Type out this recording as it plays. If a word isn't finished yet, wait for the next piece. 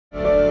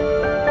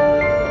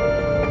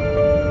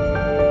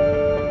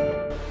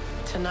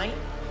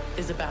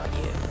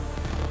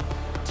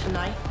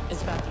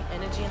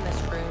energy in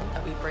this room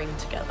that we bring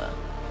together.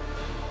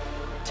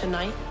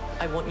 Tonight,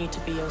 I want you to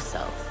be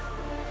yourself.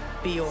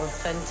 Be your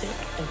authentic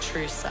and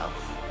true self.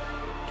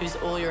 Lose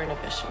all your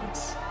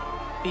inhibitions.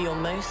 Be your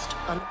most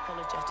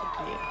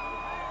unapologetic you.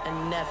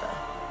 And never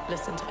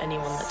listen to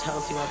anyone that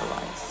tells you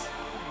otherwise.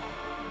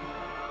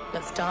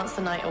 Let's dance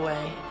the night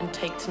away and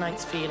take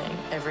tonight's feeling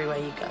everywhere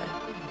you go.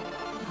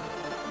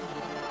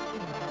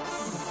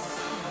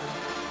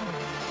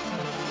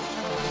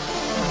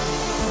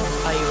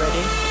 Are you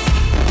ready?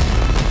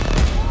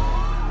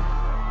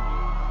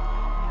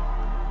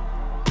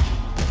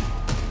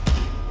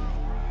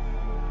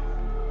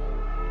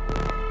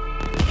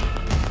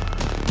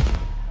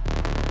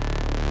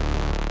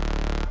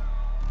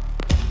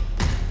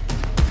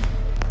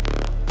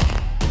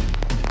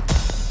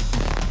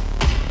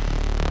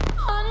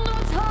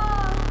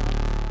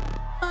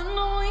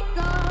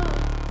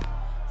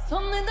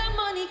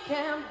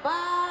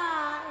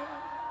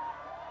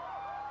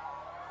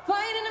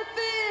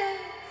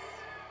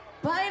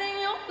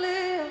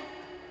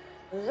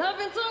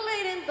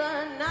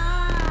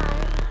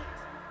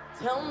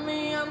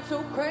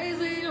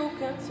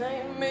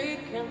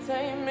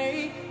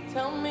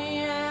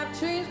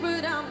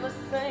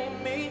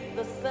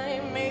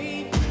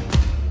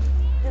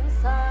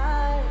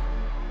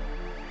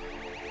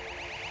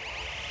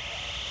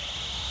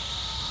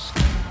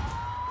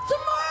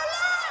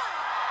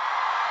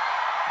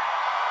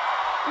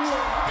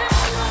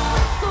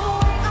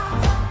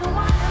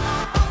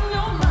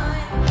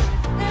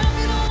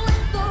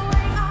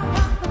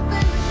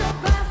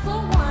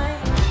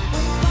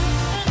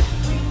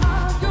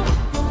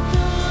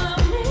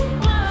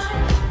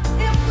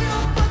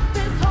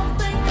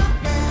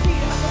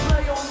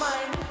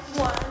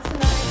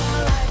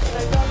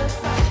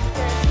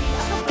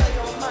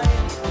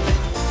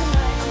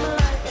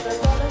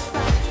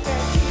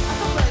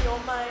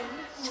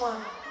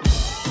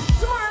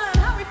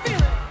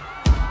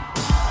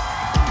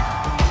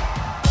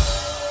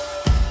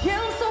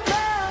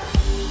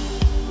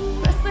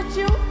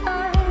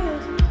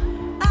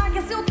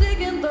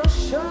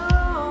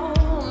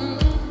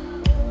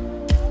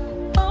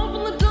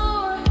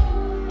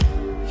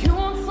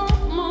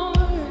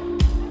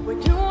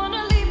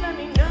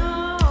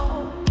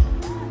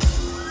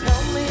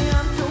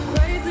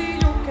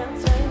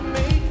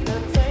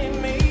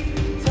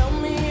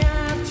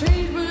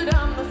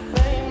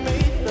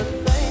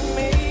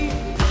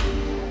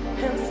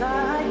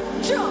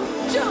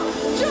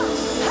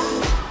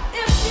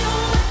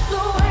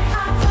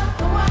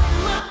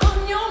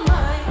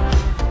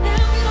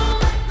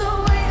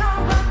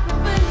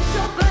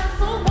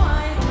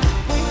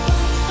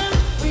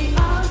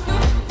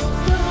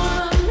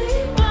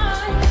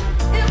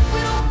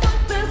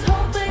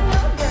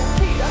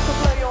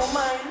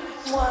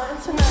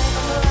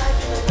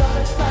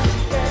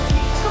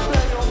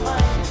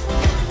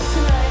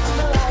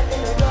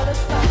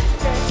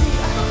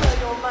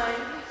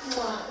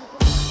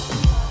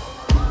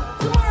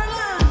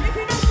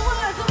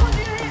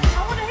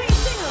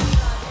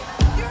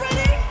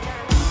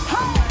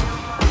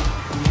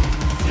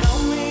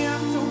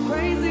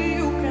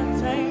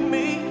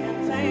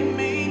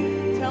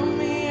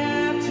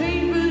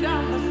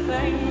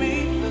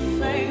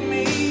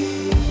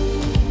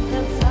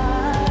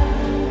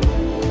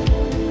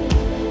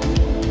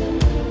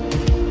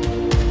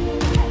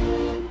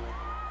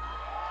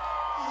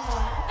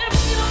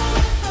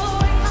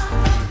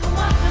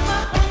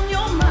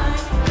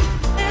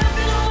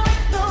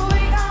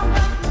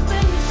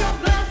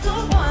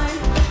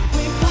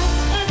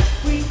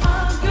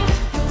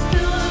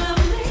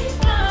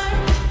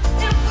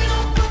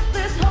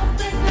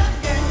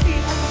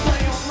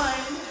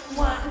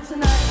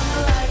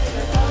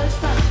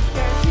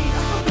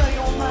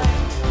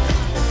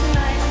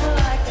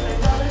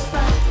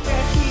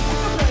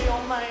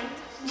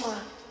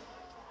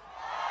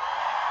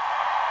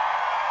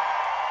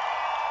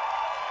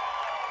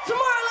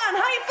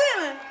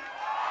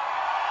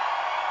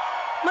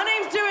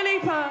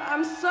 Lipa.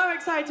 I'm so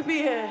excited to be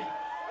here.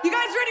 You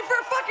guys ready for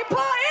a fucking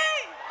party?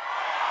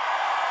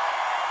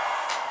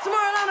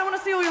 Tomorrowland, I want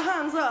to see all your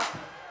hands up.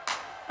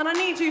 And I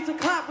need you to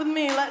clap with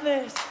me like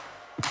this.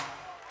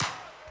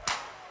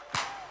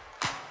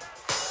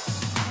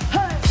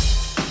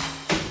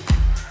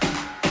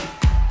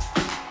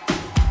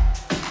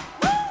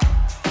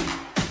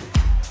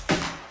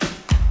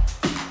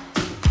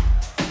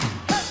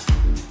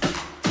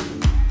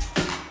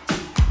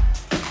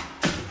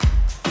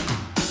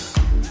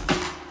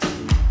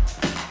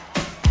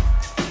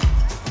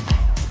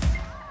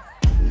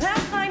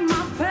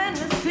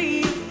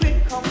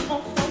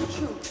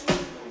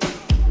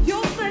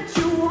 You said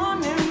you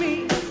wanted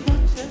me as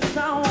much as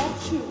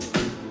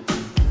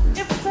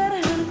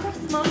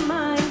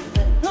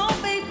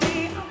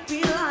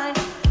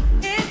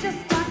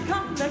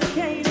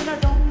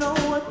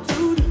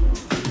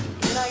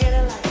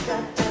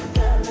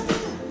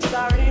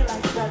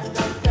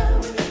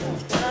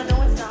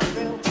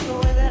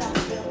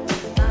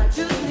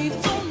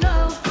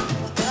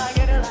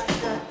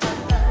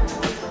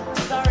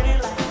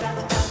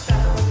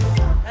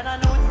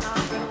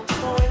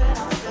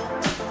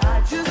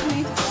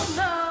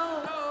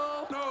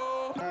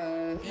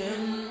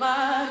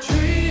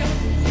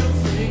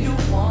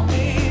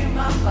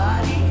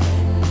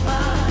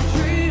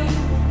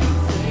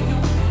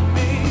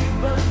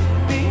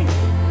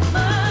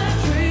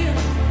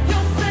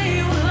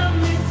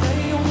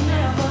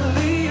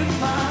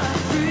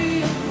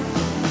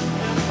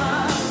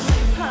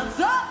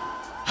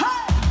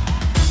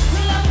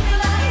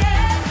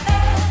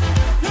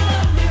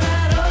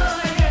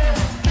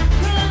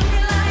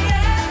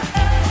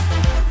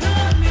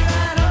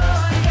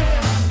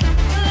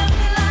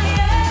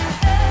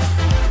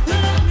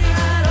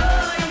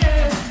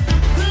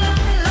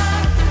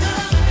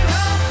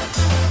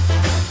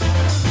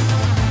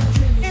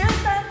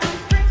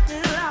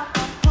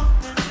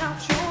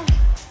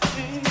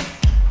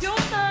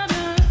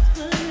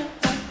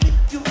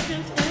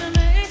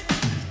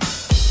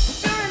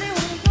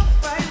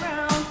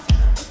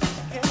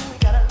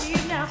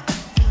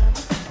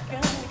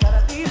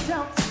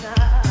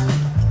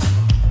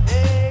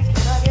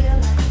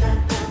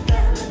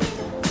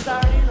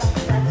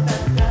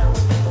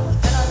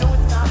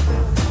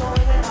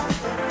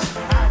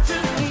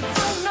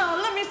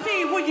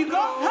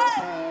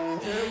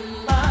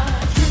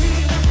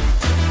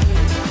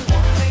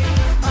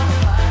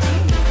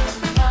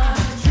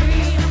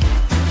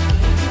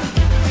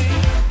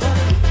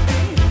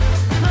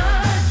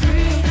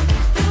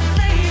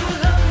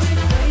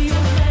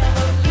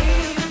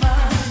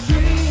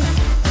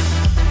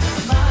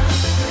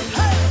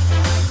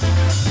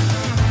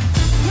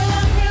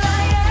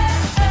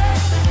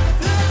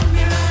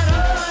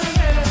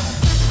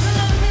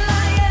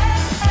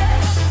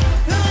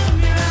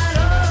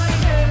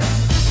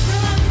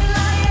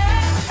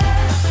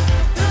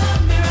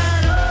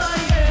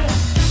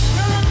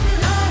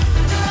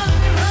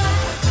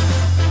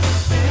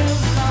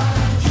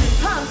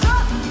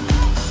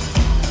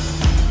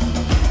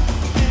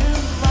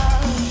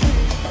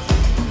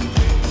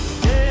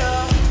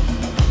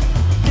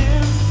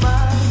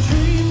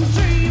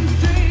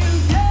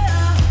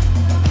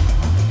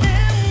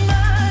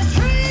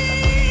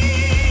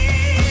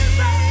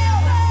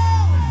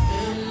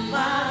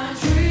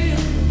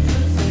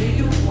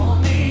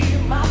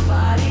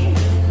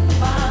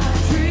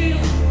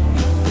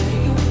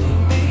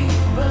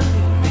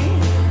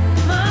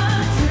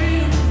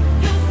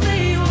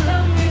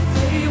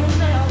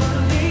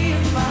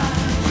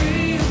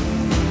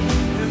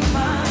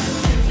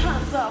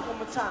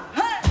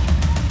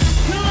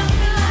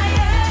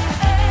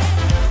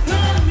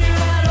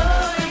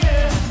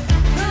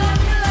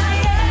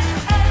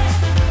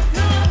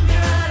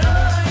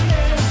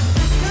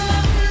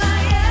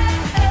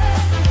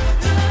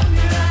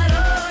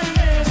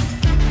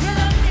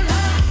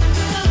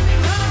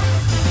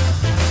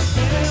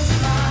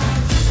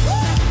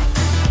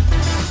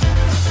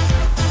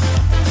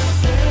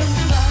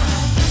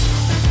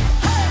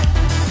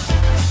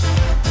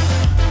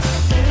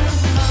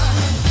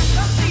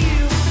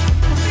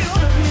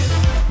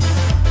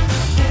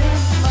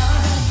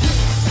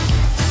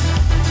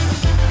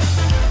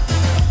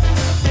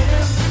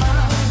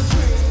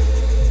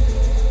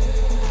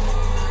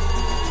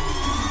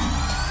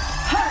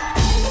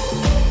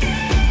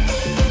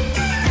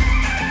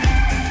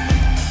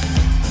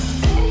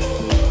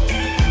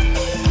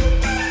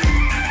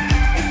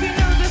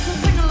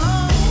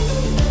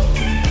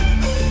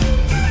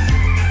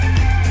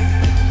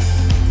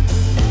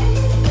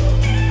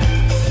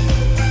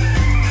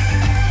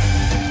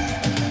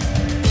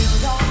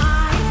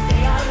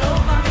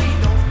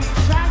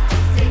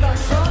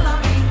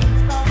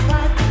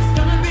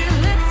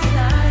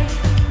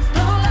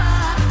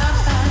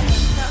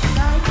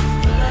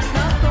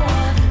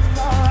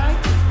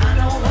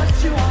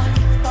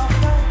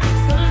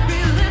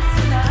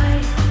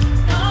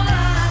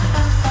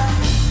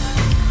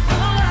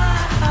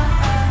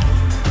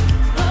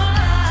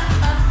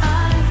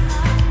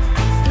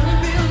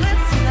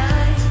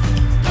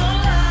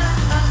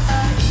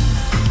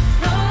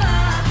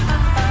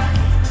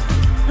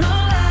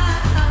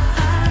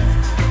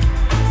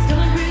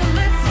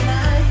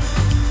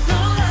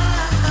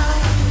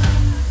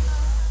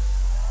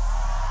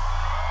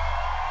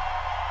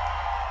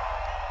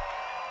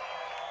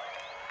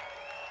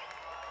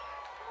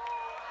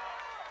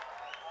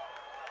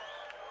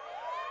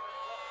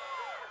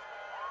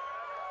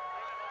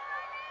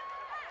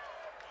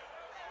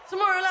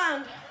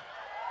Tomorrowland.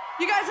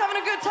 You guys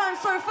having a good time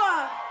so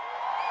far?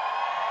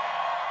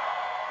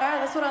 All right,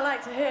 that's what I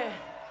like to hear.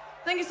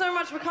 Thank you so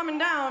much for coming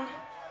down.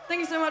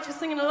 Thank you so much for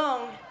singing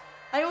along.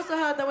 I also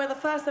heard that we're the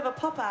first ever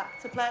pop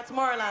act to play at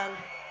Tomorrowland.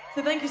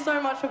 So thank you so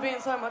much for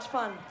being so much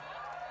fun.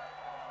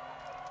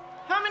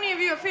 How many of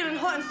you are feeling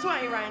hot and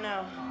sweaty right now?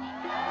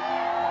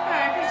 All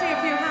right, I can see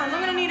a few hands. I'm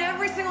gonna need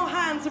every single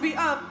hand to be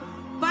up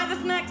by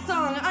this next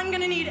song. I'm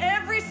gonna need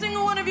every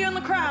single one of you in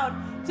the crowd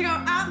to go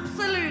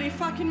absolutely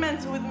fucking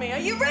mental with me. Are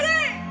you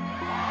ready?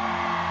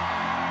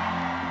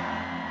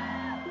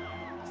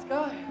 Let's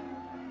go.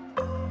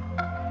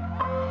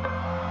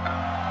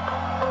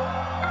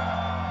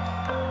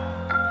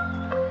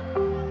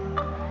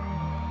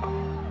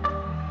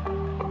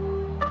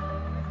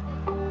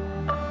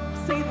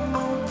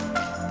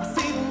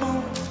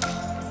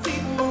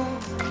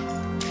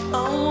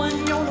 Oh,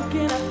 when you're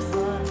looking at the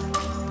sun,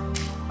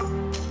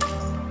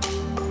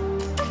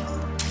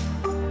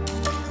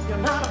 you're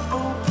not a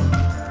fool,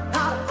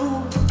 not a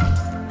fool,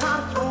 not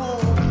a fool.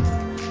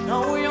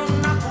 No, you're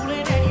not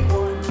fooling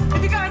anyone.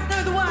 If you guys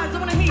know the words, I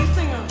want to hear you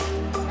sing them.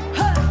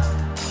 Hey.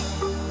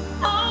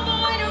 Oh, but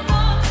when you're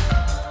gone,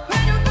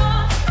 when you're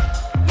gone,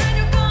 when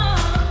you're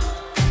gone,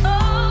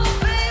 oh,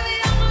 baby,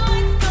 all the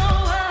lights go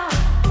out.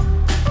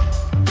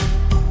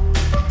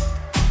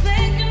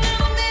 Thinking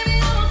now, maybe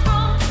I was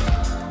wrong.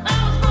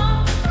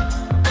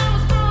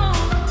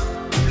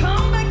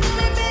 Come back to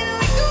me, baby,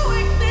 we go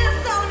like this.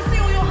 I wanna see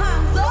all your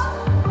hands up.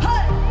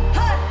 Hey,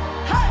 hey,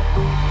 hey.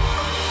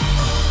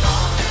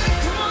 Oh, baby,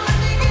 come on, let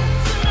me get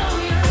to know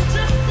you.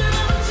 Just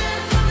another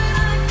chance so that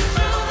I can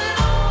show that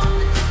I won't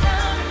let you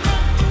down and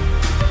run.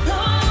 No,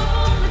 I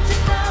won't let you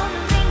down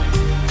and run.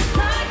 'Cause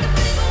I could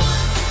be the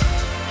one.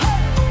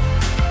 Hey.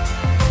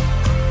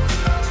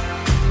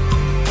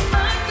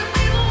 I could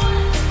be the one.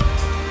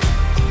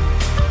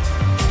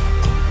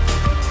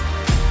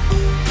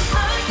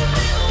 I could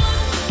be the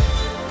one.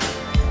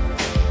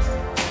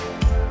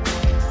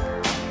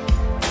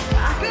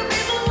 I could be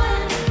the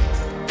one.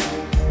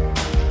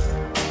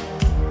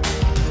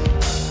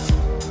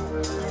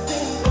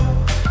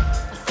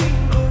 I see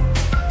blue,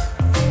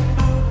 I see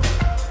blue.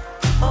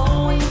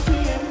 Oh, when you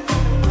see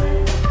everything in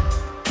red.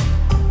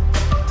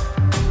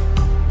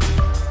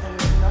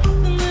 There's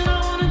nothing that I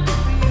wanna do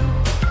for you,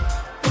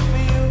 do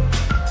for you,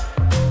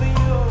 do for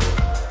you.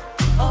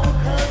 Oh,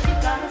 'cause you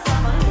got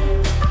inside my head.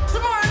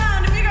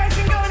 Tomorrowland, if you guys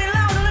can go any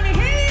louder, let me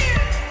hear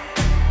you.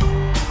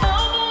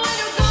 Oh, but when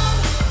you're gone,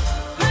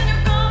 when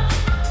you're gone,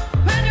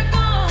 when you're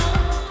gone,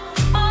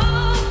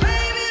 oh,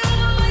 baby, all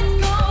the lights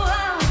go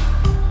out.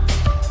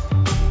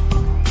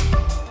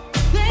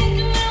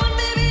 Thinking now that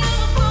maybe I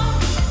was wrong,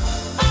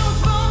 I was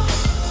wrong,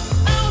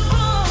 I was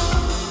wrong.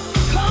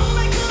 Come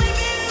back to me,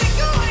 baby, we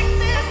go like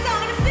this. I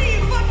wanna see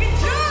you fucking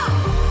jump.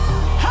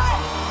 Hey,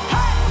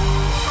 hey.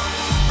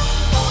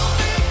 Oh,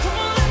 baby, come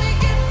on, let me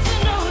get to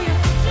know you.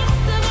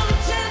 Just another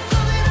chance so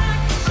that I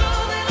can show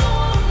that I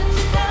won't let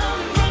you down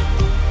and run.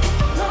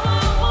 No,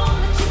 I won't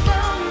let you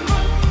down and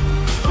run.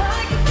 'Cause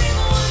I could be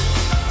the one.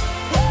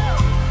 Woo!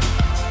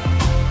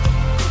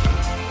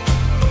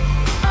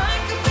 I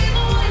could be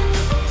the one.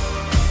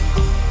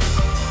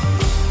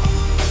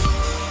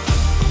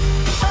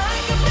 I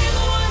could be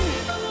the one.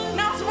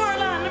 Now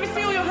Tomorrowland, let me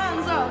see all your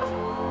hands up.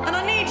 And I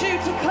need you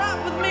to clap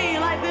with me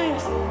like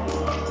this.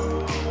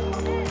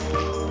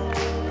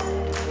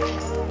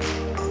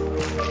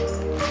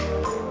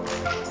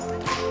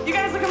 You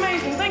guys look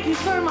amazing. Thank you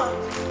so much.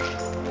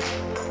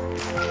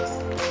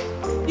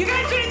 You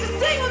guys ready to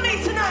sing with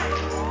me tonight?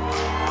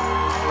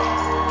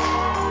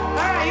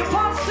 All right, your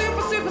part's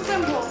super, super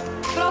simple.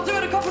 But I'll do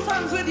it a couple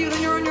times with you,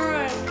 then you're on your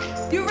own.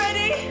 You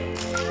ready?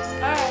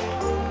 All right.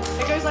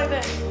 It goes like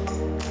this.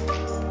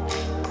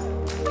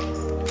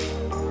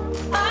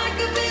 I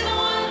could be the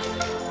one.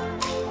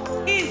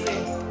 Easy.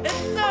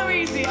 It's so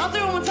easy. I'll do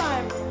it one more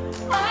time.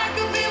 I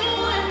could be the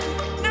one.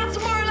 Now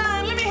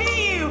Tomorrowland, let me hear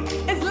you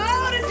as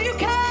loud as you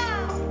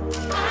can.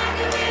 I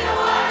could be the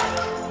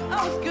one.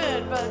 That was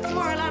good, but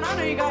Tomorrowland, I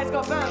know you guys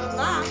got better than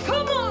that.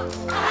 Come on.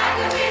 I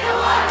could be the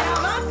one. Now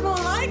that's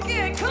more like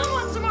it. Come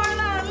on,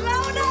 Tomorrowland,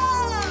 louder.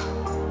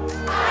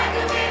 I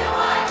could be the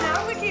one. Now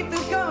if we keep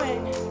this going,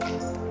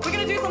 we're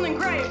gonna do something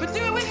great, but do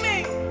it with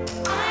me.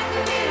 I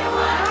could be the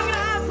one. Now I'm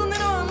gonna add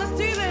something on. Let's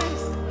do this.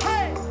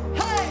 Hey,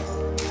 hey.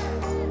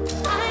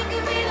 I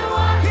could be the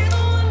one. Be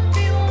the one,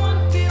 be the one,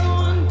 be the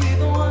one, be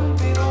the one,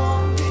 be the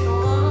one, be the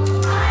one.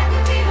 I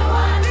could be the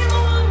one. Be the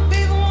one,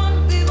 be the one,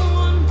 be the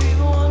one, be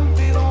the one,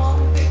 be the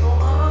one, be the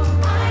one.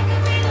 I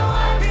could be the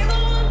one. Be the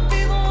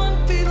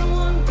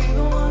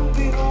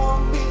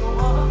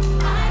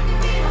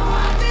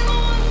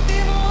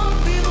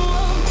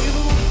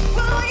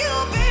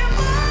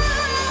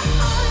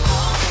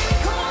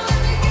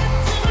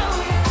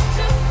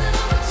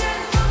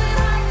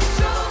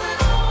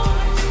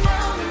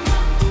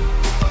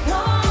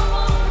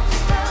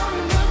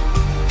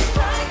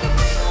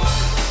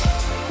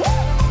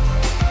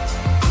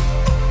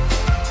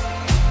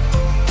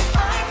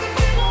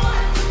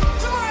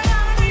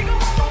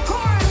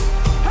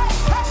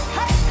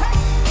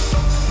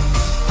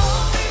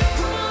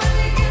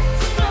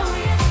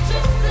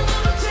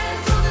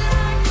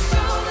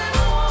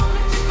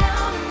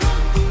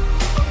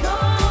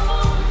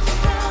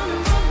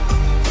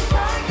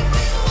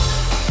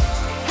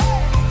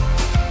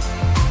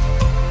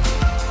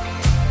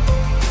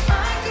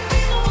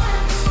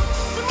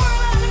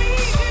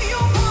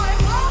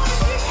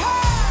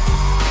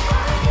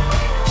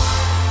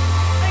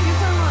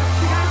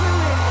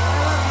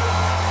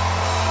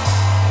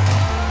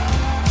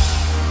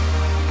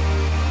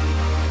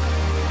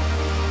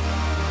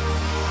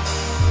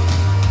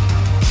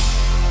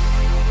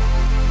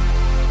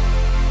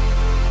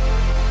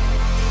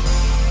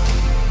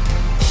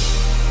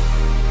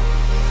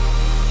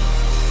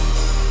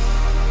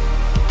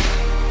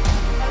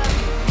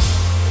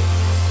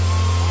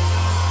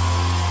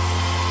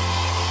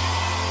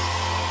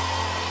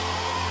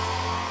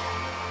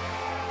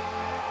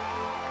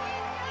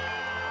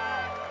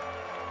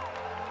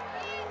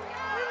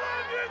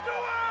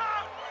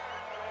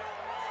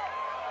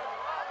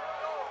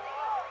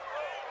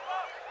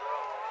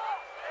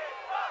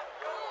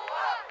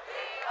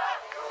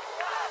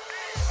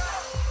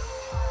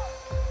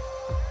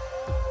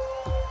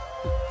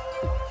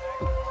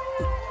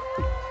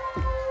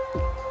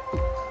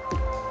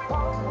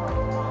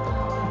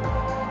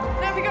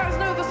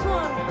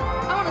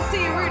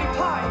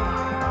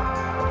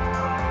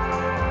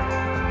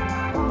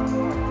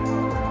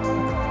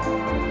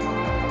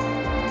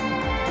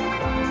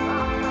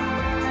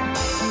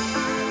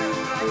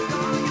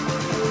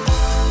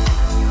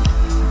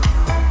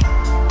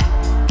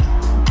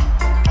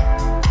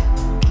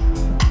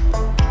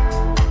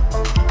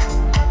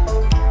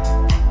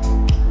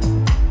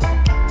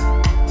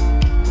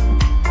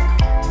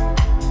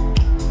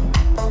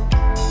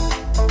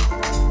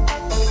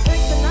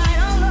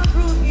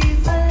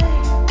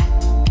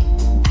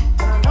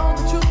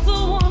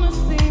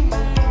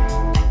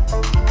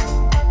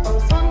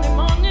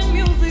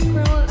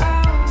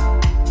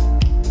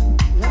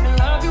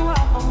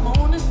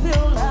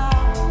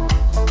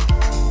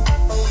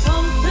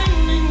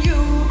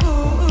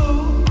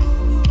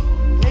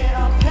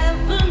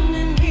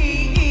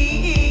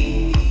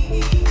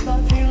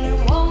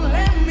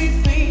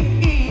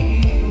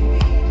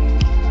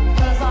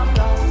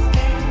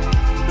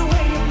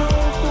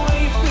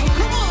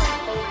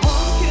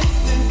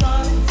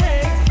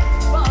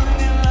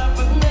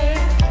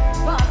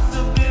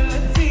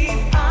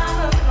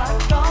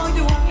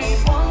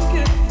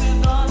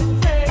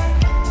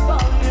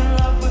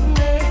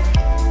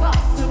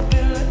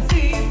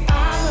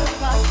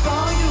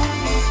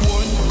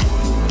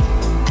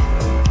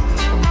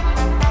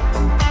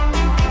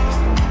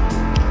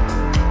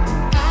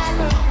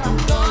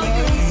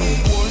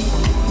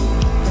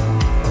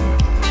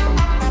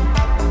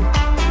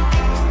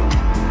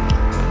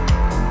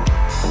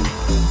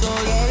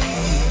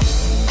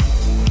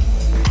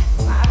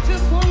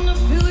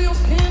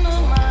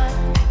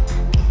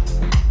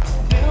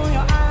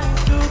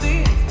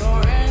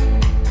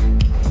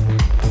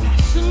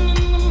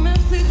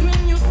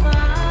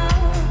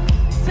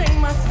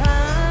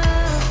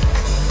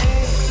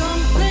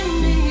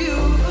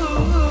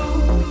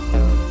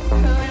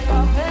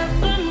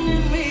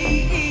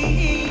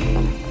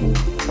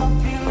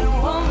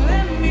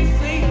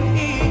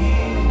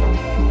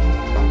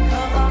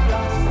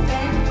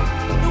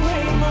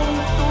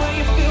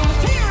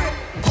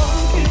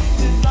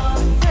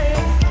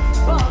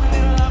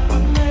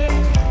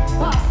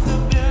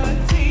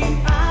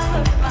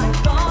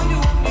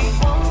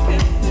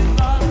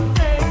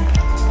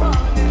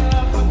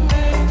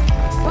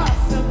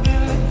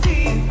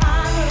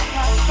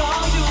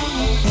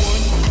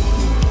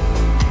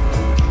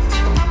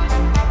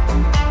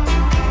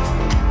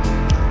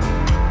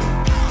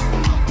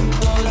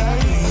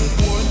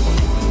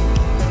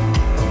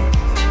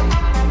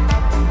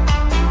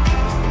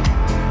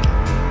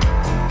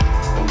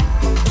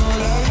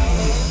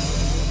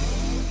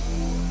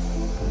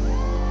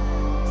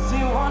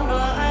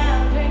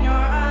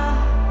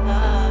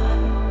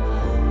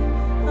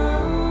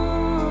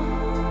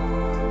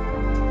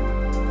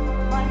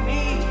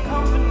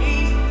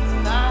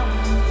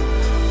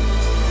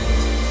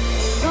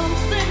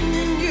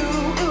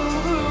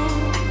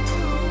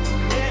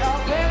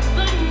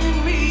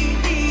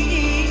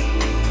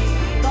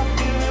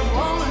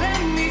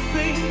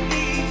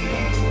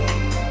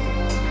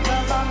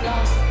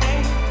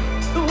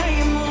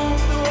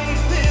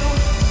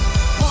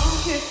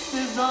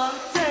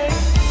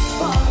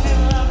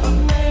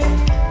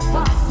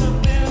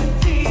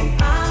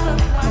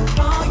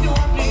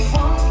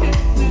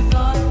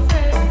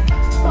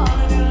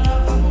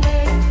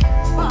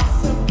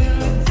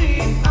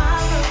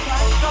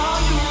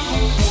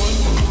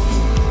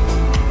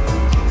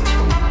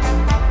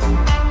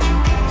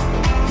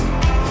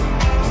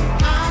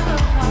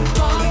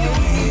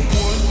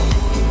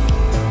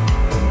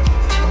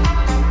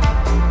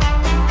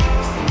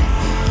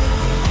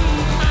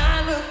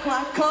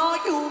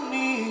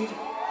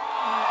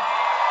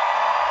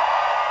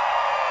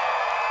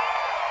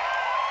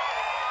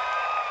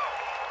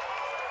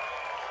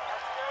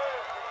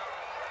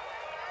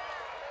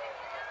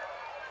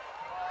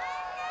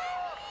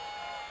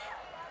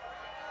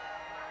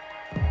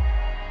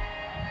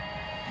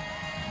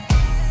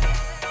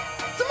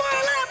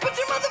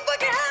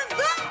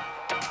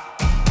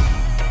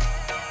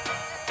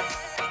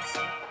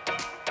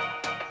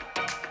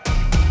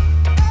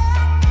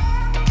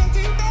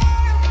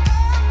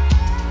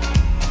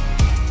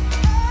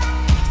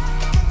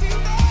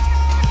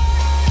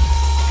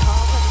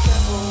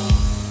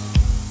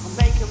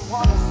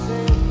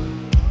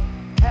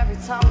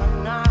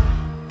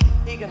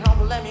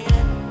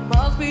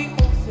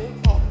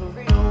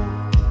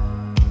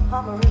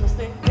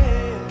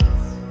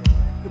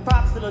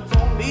till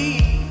adore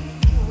me.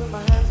 With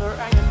my hands are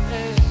hanging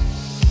there,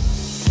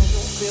 and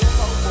you feel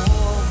so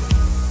warm.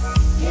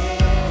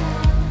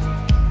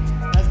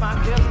 Yeah. As my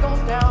kiss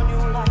goes down, you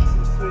like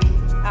some sweet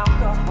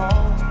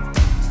alcohol.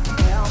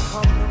 Where I'm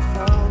coming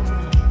from.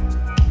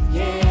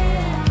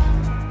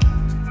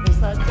 Yeah. It's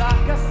the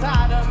darker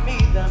side of me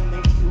that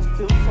makes you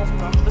feel so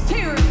numb. Let's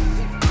hear it.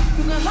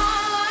 'Cause the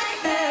high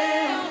like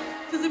hell,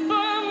 does it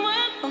burn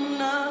when I'm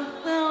not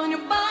when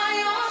you're by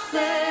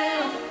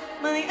yourself?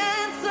 Am I the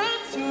answer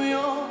to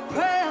your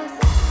prayers?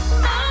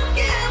 I'm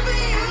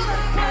giving you the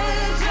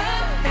pleasure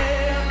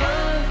ever,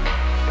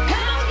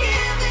 and I'll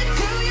give it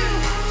to you,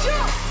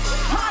 sure,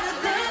 harder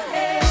than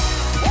hell.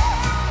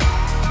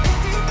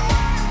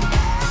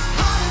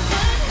 Harder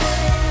than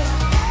hell.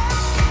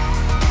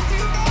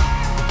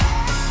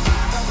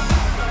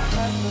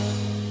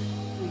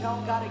 We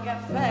all gotta get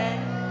fed.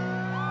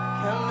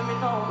 Can't let me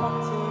know one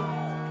thing.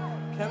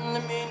 Can't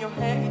let me in your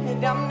head.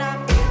 I'm not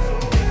here to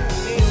make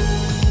me,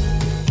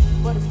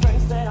 but it's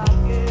praise that I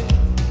give.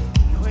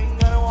 You ain't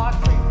gonna walk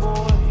free,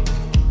 boy.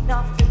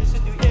 Now finish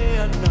it,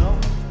 yeah, no.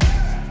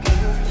 Can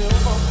you feel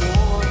my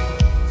boy?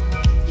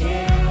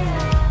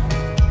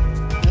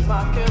 Yeah. As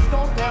my kiss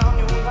goes down,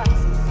 you like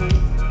some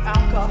sweet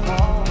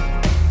alcohol.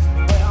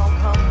 Where I'm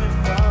coming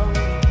from.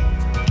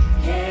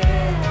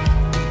 Yeah.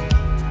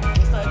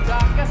 It's the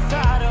darker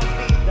side of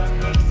me that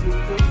makes you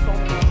feel so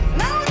good.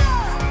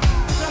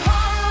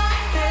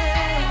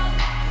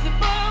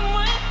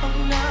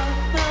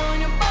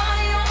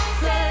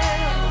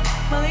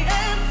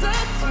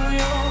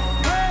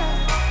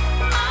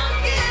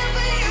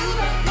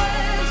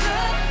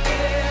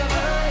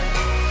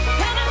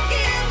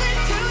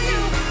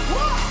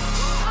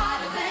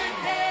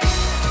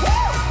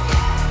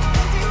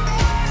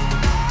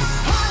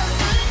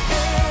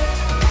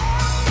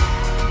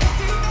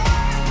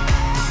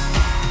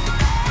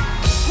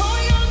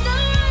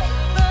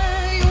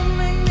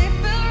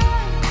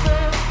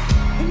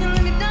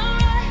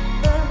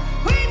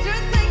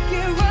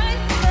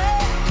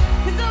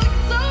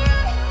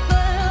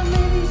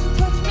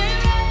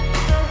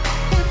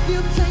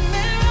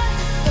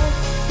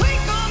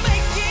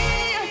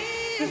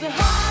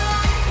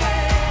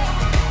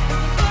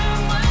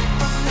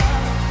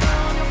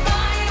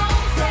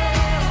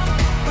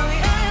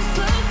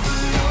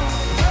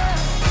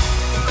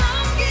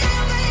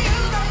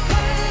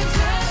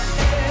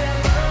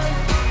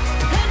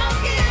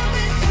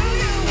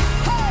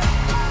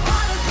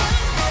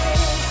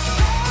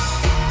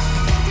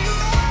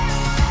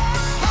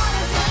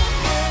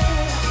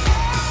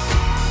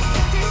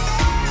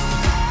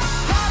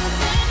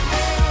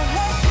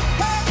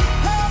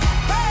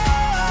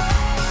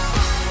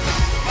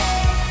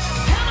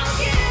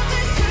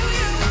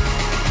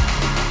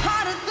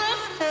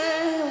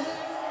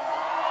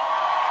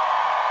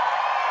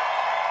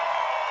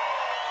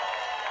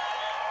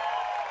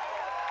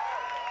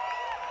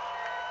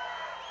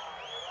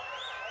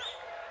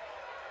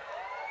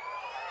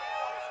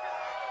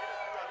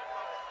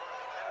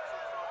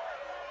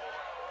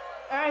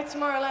 Alright,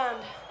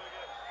 Tomorrowland.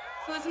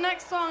 So this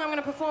next song I'm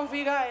gonna perform for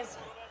you guys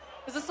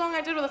is a song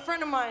I did with a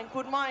friend of mine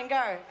called Martin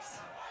Garrix.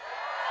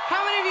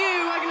 How many of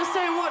you are gonna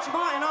stay and watch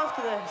Martin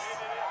after this?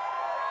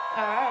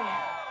 Alright.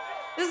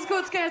 This is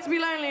called Scared to Be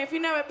Lonely. If you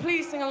know it,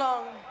 please sing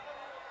along.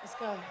 Let's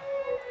go.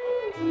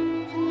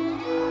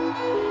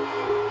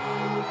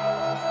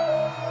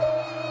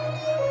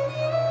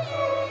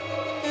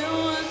 It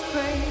was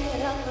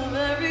great at the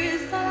very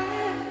start.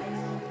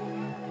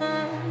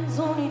 Hands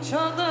on each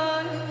other.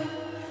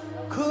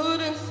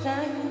 Couldn't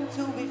stand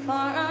to be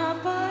far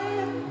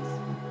apart.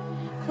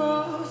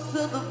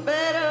 Closer the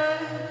better.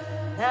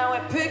 Now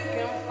we're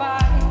picking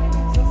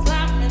fights and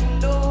slamming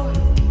doors.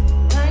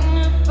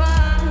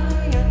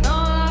 Magnifying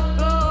all our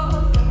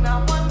flaws. And I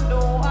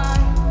wonder why,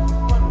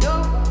 wonder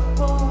what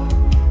for.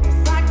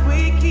 It's like we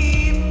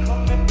keep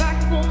coming back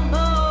for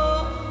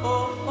more.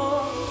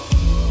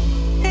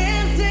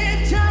 Is it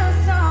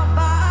just our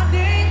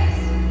bodies?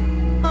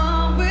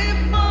 Are we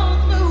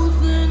both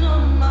losing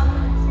our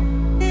minds?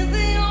 Is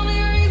the only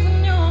reason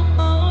you're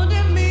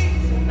holding me?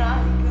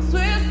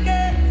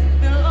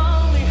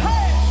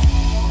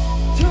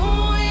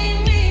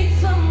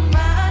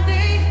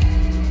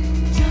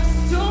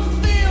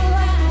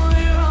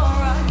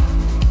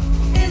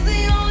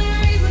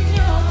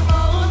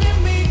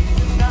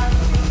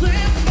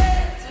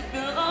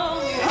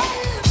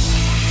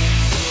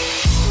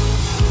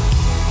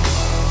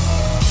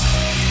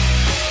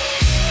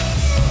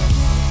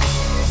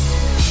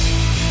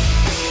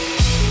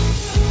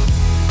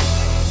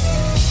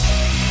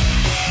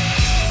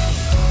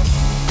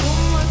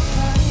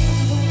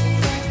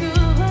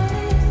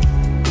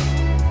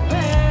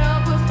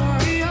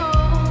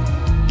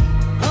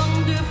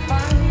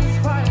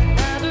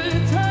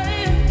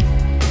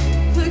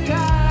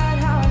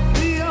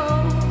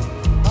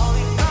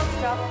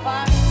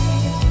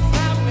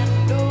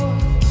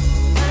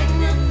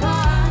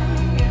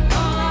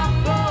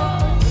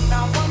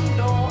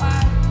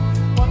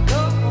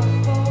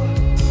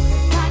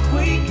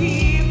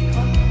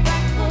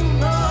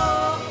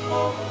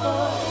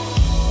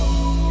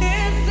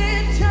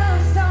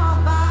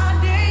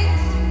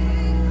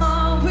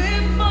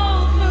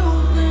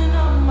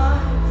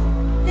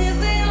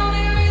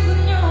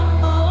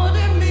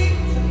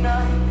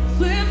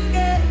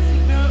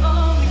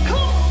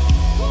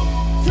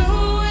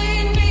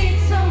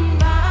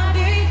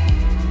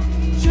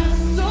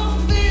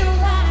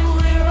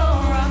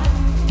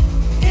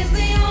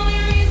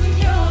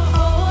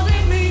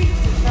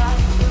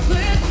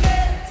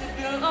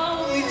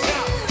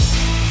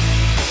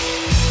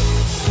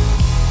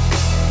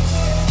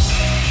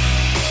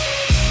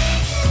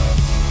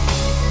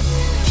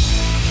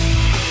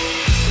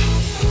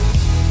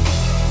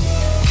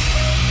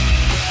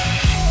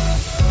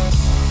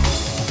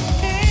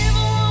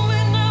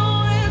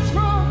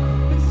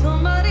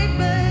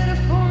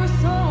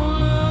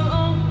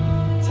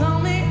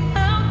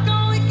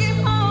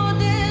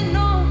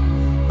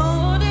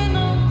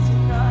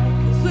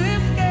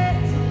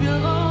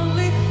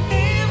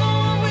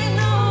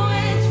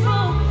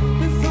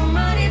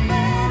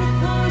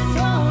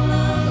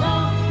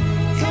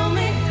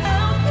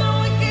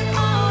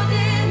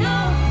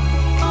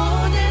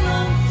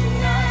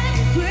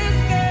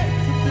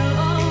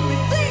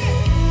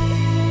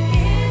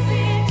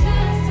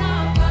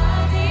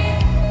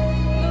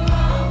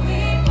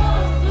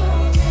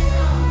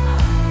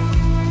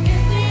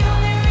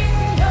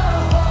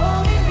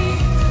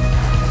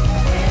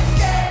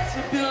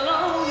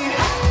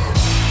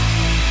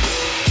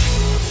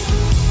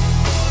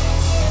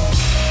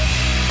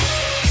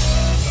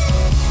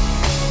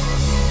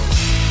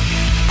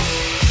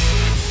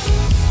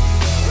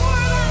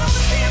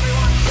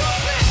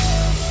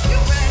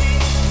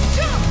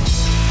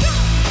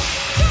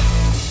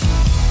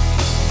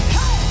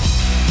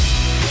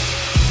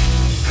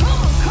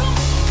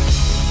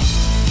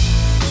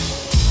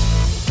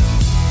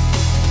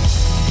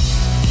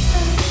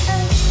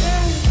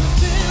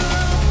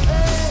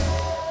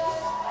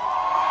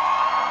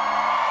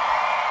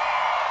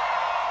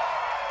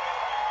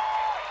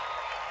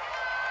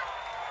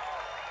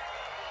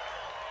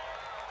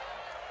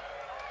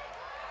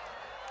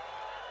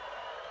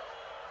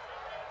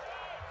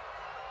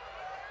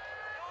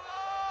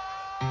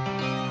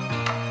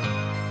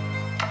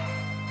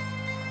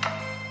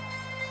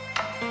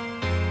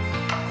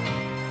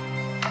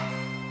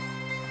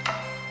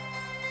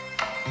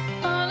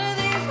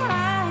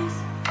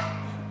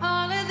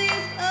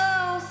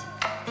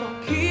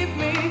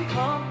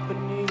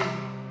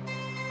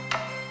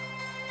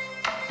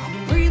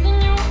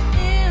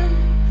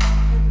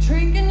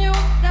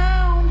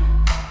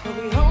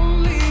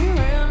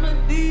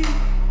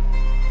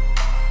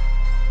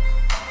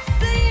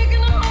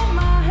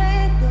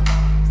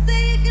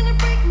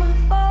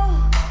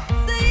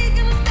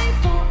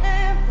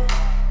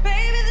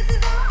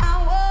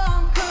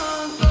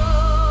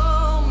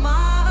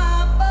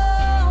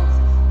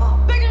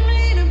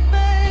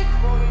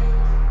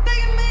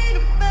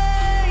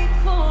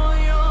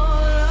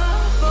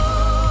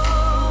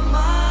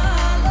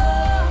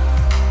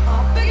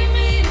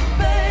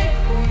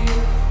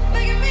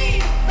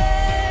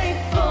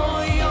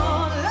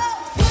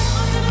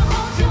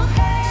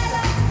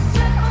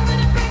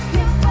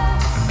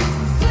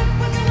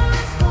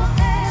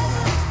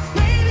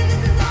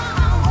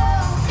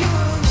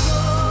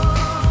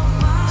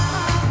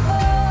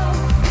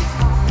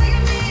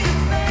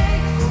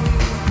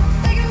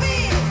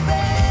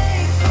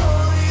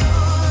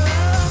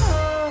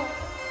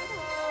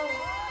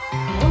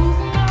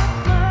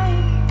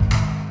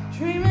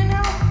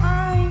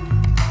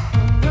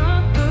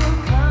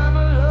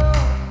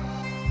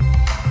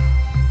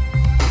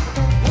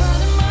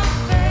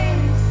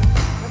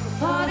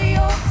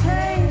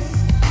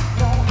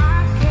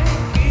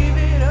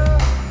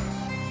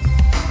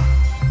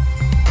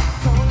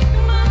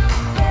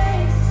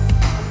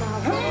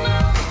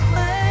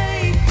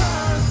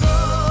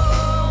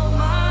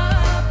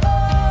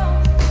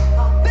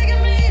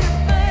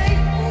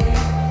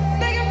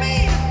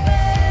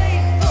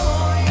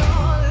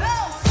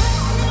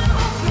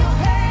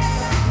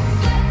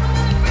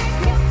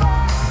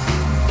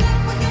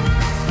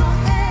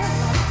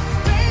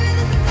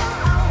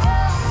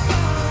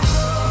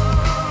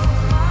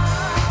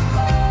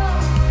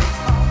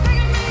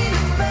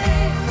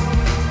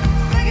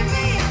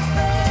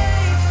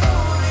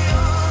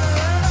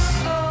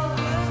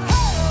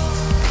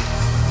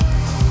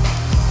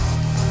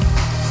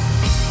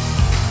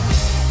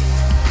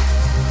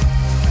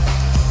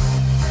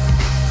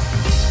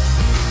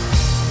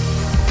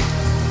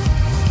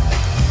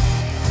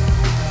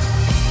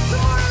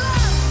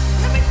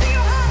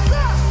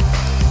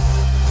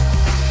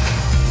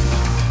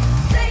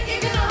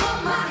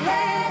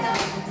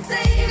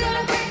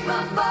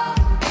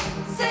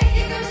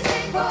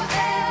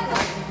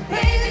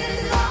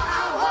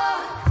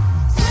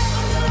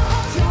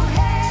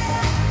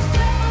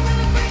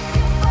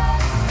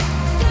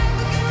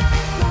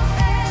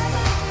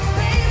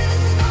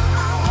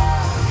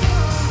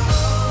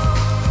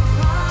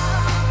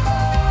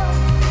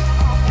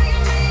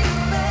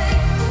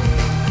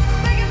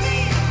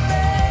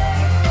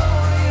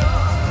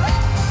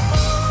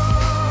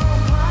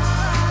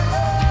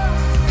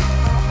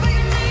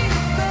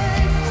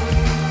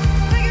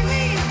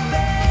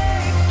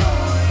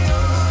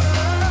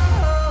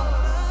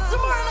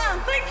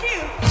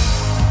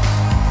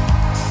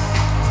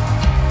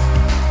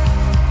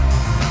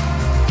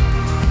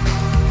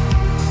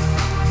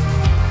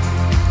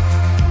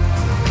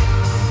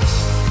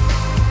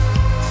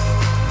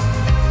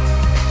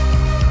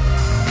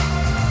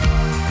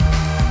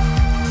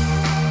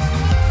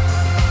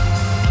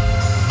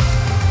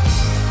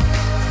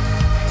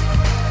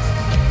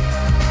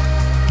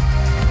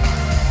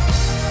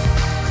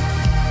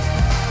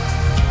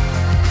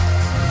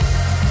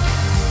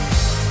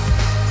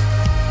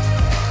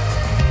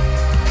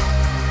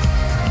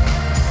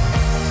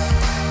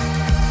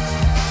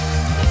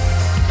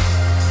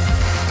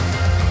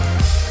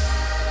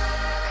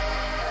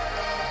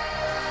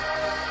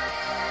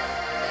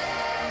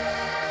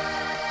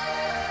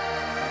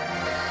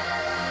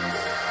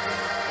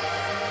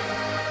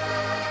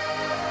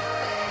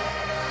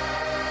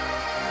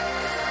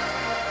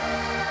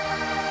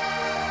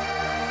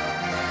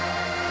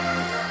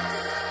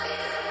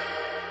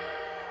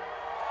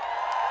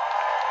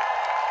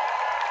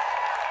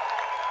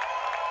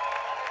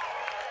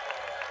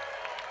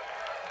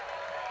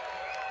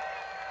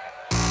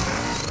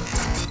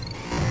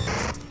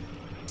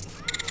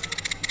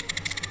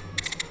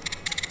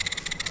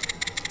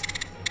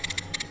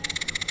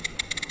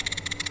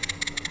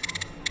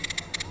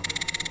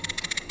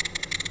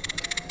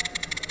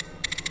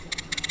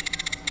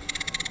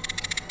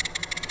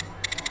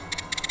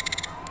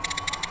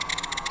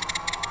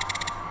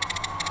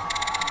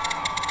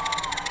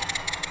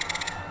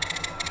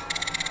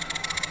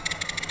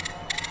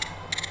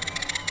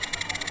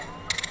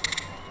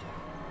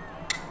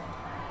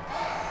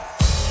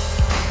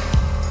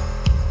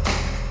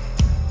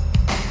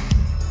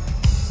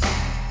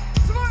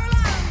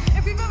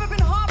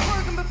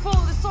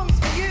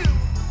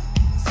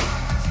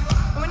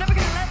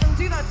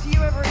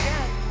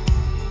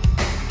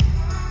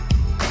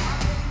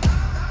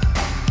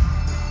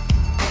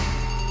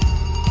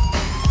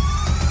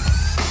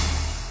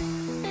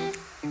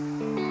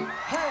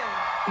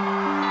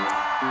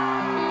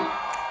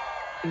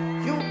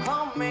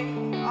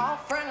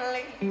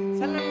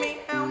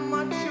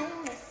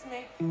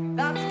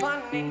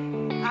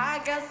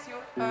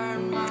 you've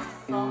heard my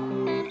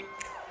song.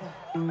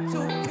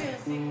 Too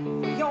busy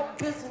for your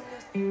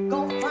business.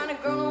 Go find a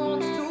girl who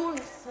wants to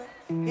listen.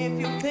 If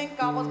you think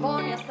I was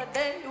born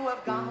yesterday, you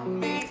have got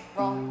me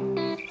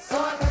wrong. So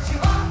I cut you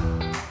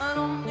off. I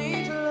don't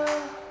need your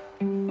love.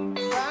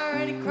 'Cause I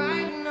already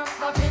cried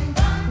enough. I've been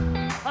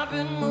done. I've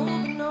been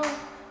moving on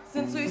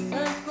since we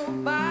said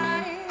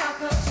goodbye. I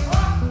cut you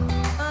off.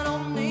 I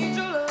don't need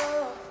your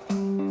love.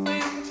 So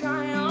you can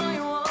try all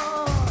you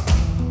want.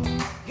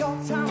 Your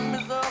time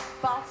is up.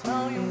 I'll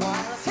tell you why.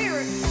 Let's hear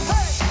it.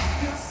 Hey!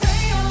 You say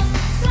you're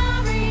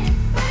sorry,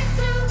 but it's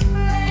too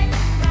late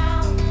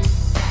now.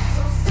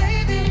 So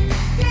save it,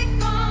 get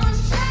gone,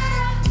 shut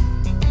up.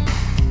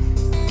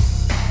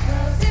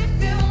 'Cause if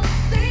you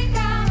think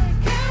I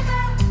care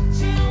about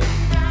you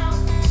now,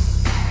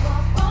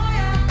 well, boy,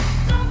 I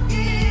don't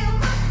give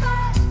a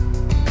fuck.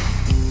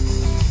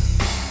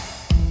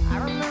 I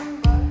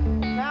remember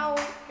that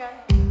weekend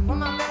when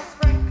my best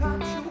friend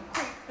caught you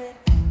creeping.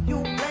 You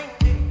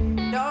blamed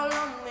it all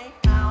on the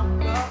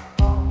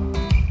alcohol.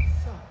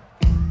 So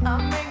I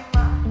made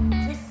my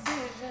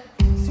decision.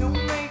 You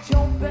made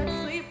your bed,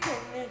 sleep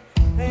in it.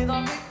 Play the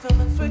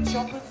victim and switch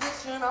your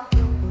position. I'm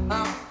through,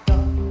 I'm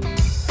done.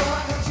 So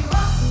I cut you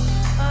off.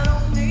 I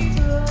don't need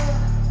your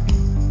love.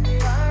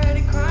 'Cause I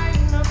already cried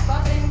enough.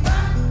 I've been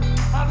done.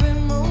 I've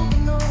been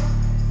moving on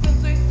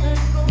since we said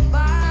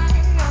goodbye.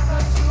 I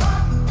cut you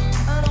off.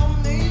 I don't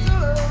need your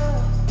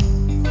love.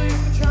 So you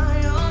can try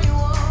all you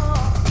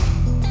want.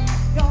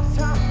 Your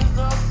time is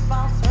up.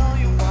 I'll tell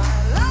you why.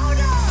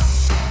 Louder!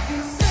 You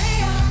say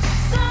I'm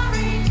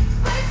sorry,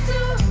 but it's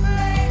too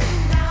late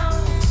now.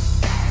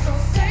 So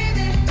save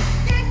it,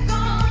 get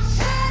gone,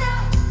 shut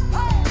up.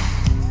 Hey!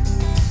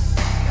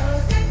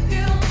 'Cause if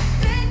you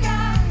think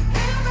I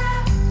care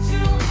about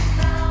you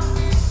now,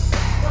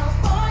 well,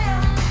 boy,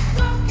 I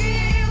don't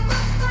give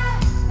a fuck.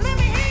 Let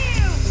me hear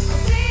you. I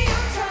see you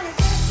trying to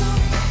get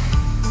some.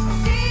 I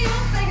see you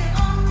thinking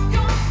on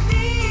your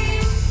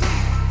knees.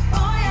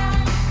 Boy, I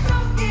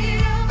don't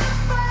give a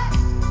fuck.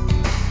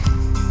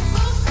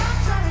 So stop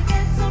trying to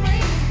get to me.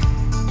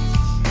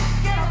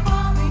 Get up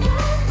off of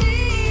your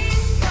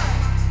knees.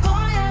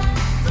 Boy, I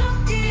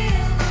don't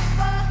give a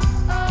fuck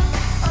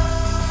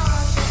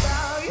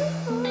about you.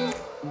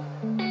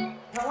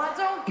 No, I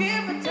don't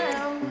give a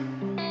damn.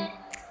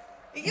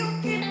 You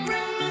keep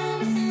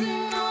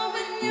reminiscing on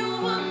when you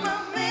were my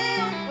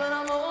man, but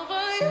I'm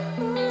over you.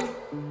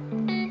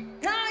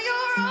 Now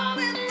you're all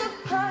in the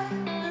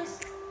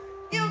past.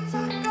 You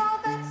talk all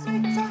that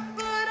sweet talk,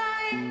 but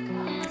I ain't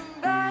coming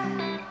back.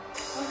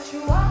 Cut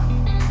you off.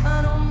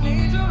 I don't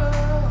need your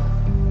love,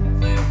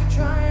 so you can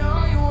try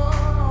all you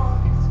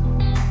want.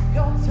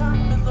 Your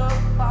time is up.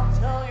 I'll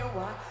tell you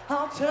why.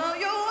 I'll tell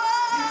you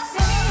why. You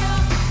say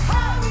I'm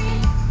sorry,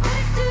 but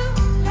it's too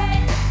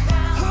late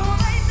now. Too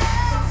late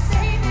now. So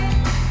save it,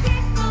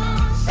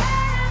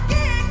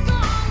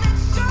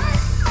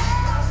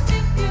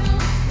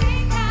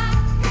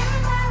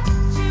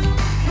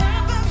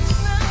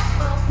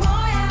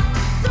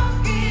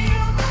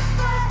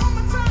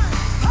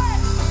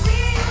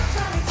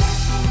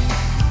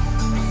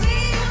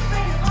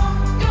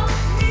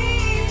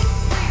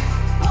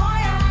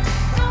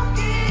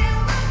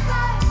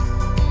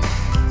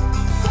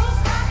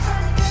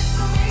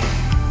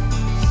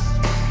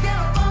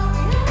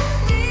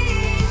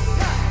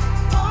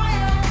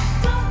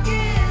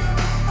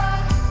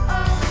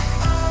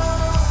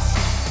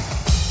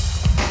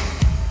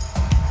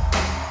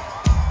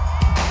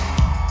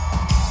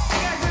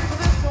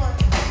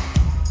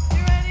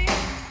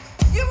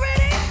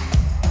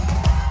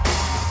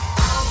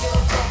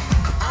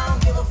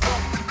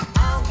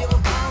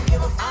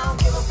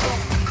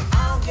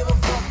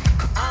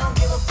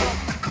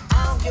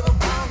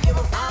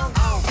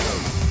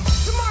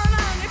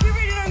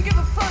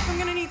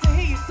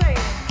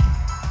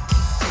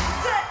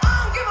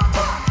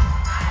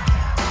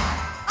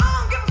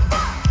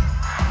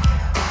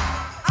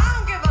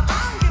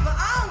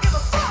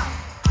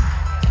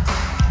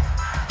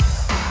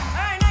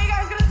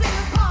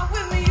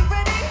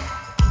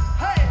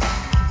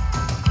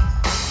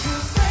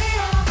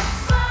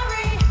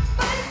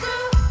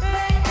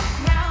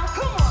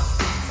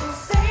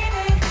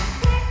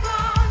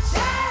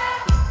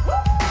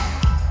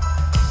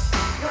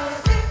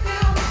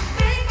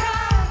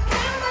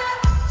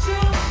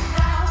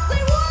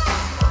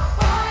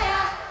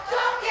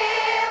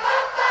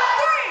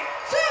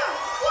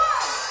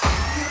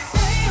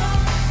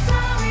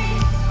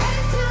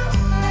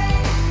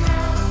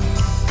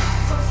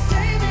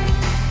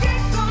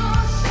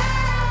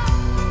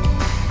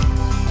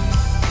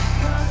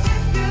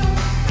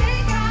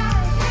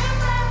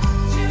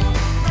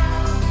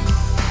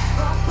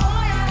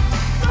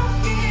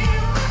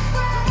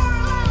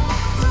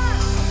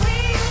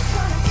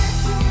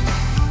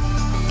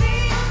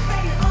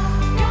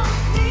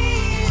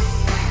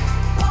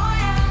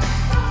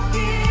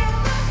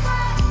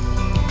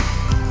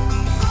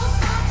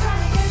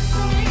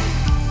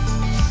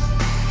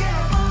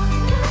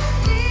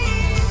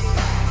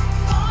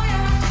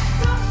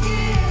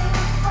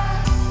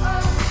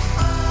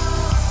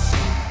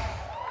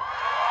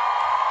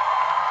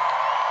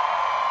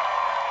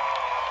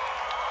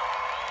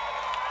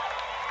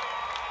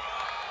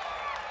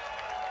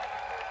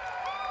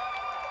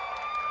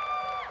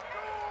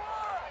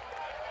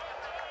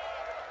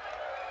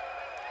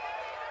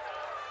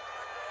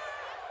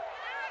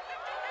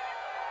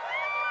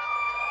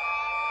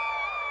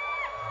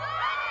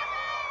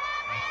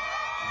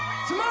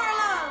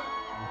 Tomorrowland.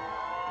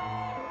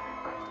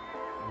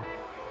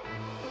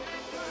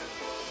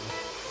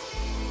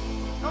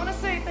 I want to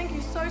say thank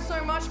you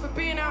so much for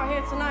being out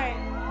here tonight.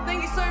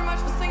 Thank you so much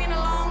for singing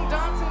along,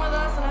 dancing with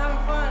us, and having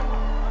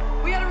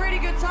fun. We had a really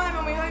good time,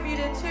 and we hope you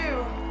did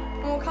too.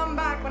 And we'll come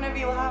back whenever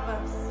you'll have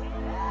us.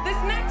 This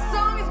next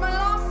song is my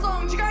last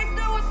song. Do you guys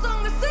know what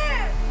song this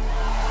is?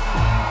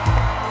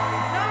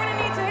 Now I'm gonna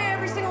need to hear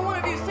every single one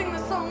of you sing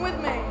this song with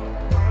me.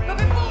 But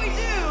before we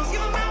do,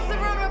 give a massive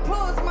round of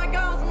applause to my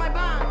girls in my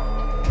band.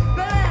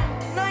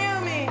 Belen,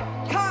 Naomi,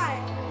 Kai,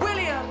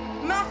 William,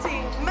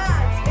 Matty,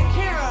 Mads, and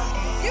Kira.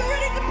 You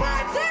ready to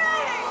party?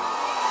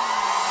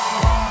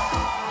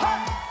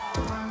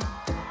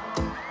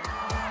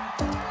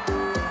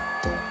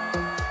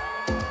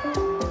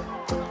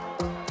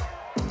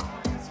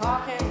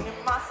 Talking in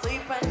my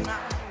sleep and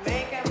I'm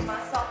making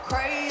myself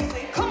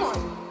crazy. Come on.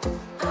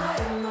 Out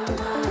of my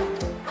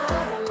mind,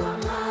 out of my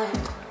mind.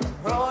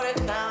 Wrote it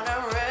down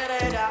and read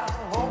it out,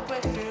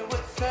 hoping it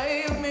would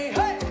save me.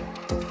 Hey!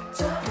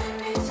 Too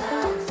many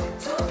times,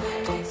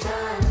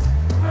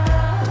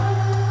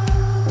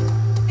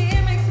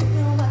 it makes me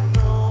feel like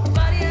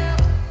nobody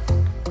else,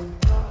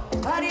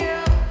 nobody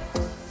else.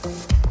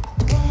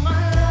 Oh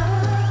my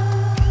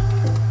love,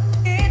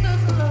 it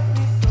doesn't love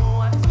me, so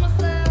I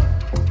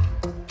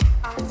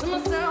tell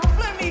myself,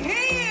 let me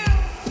hear you.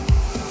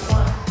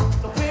 One,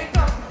 so pick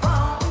up the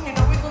phone. You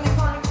know he's only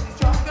calling 'cause he's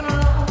drunk and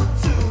alone.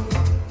 Two,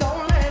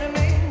 don't let him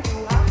in. You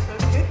have to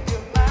kick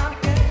him out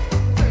again.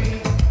 Three,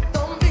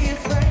 don't be his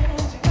friend.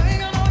 You know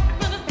you're gonna wake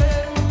up in his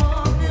bed in the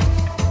morning.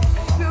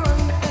 If you're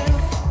in the end,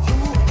 you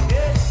ain't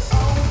get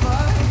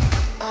over.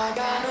 I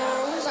got no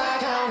rules, I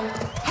count 'em.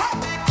 Hey!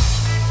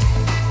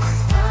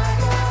 I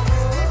got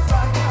rules,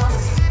 I count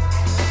 'em.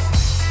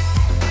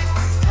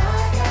 I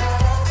got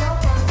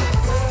something to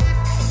say.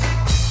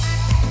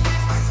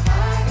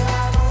 I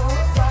got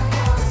rules, I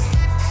count 'em.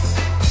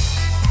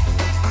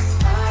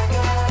 I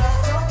got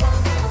something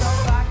to say.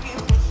 I keep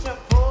pushing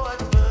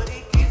forward, but he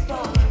keeps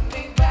pulling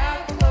me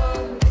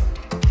backwards.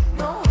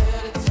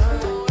 Nowhere to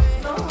turn,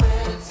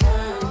 nowhere to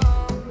turn.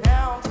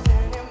 Now I'm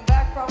standing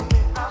back from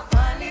it. I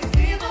finally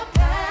see the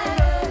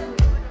pattern.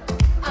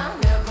 I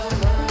never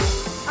learned,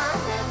 I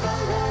never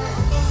learned.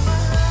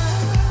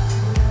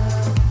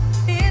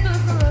 It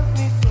doesn't love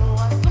me, so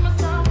I tell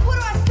myself, what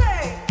do I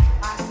say?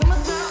 I tell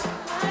myself,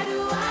 I do.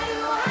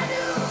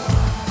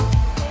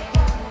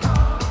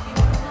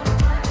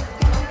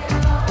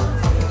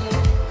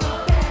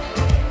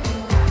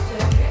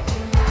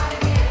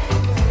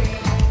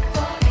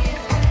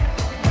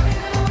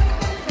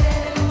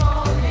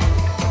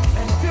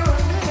 And if you're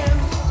in him,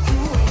 you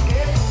ain't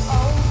getting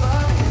over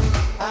him.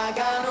 I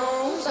got no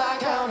rules, I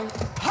count 'em.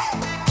 Hey!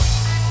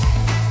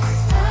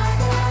 I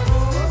got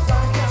rules,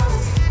 I count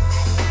 'em.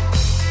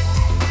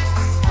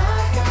 I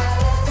got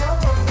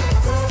something to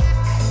say.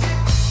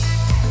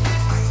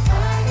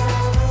 I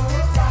got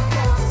rules, I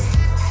count 'em.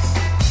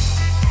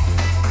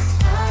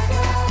 I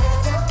got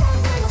something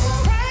to say.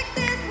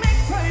 Practice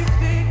makes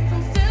perfect.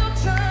 I'm still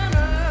trying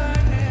to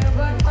learn it,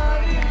 but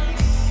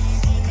it's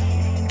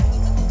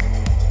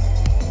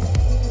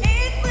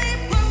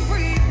sleep and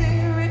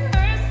breathing,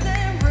 rehearse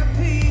and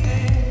repeat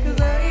it. 'Cause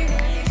I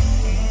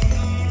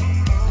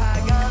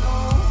got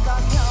rules, I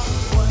count 'em.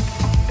 One,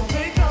 so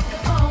pick up the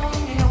phone.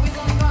 You know he's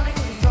only calling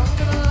 'cause he's drunk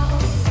and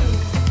alone. Two,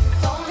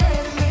 don't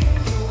let him in.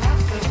 You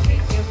have to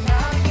kick him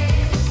out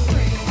again.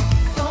 Three,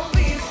 don't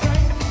be his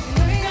friend. You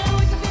know you're gonna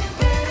wake up in his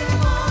bed in the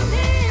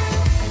morning.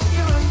 If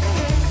you're in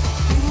him,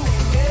 you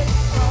ain't getting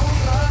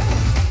over.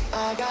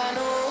 I got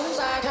no rules,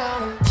 I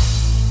count 'em.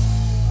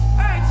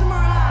 Alright,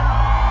 Tomorrowland,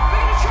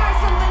 we're gonna try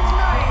something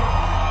tonight.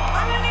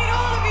 I'm gonna need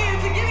all of you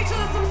to give each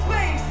other some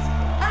space.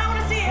 And I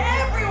wanna see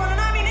everyone,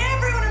 and I mean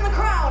everyone in the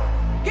crowd,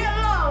 get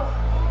low.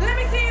 Let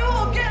me see you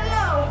all get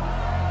low.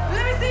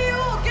 Let me see you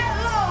all get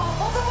low.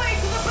 All the way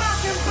to the back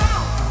and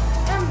bounce,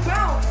 and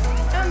bounce,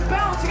 and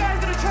bounce. You guys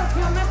gotta trust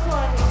me on this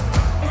one.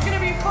 It's gonna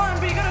be fun,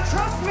 but you gotta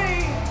trust me.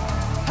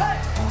 Hey,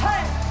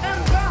 hey,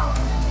 and bounce,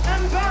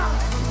 and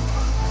bounce.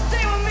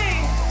 Stay with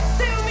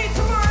me,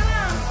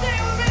 Tomorrowland, stay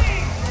with me.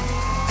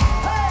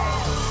 Hey!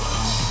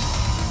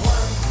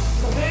 One,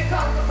 so pick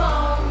up the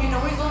phone. You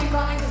know he's only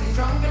calling 'cause he's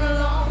drunk and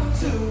alone.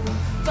 Two,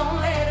 don't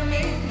let him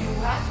in. You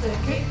have to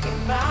kick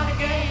him out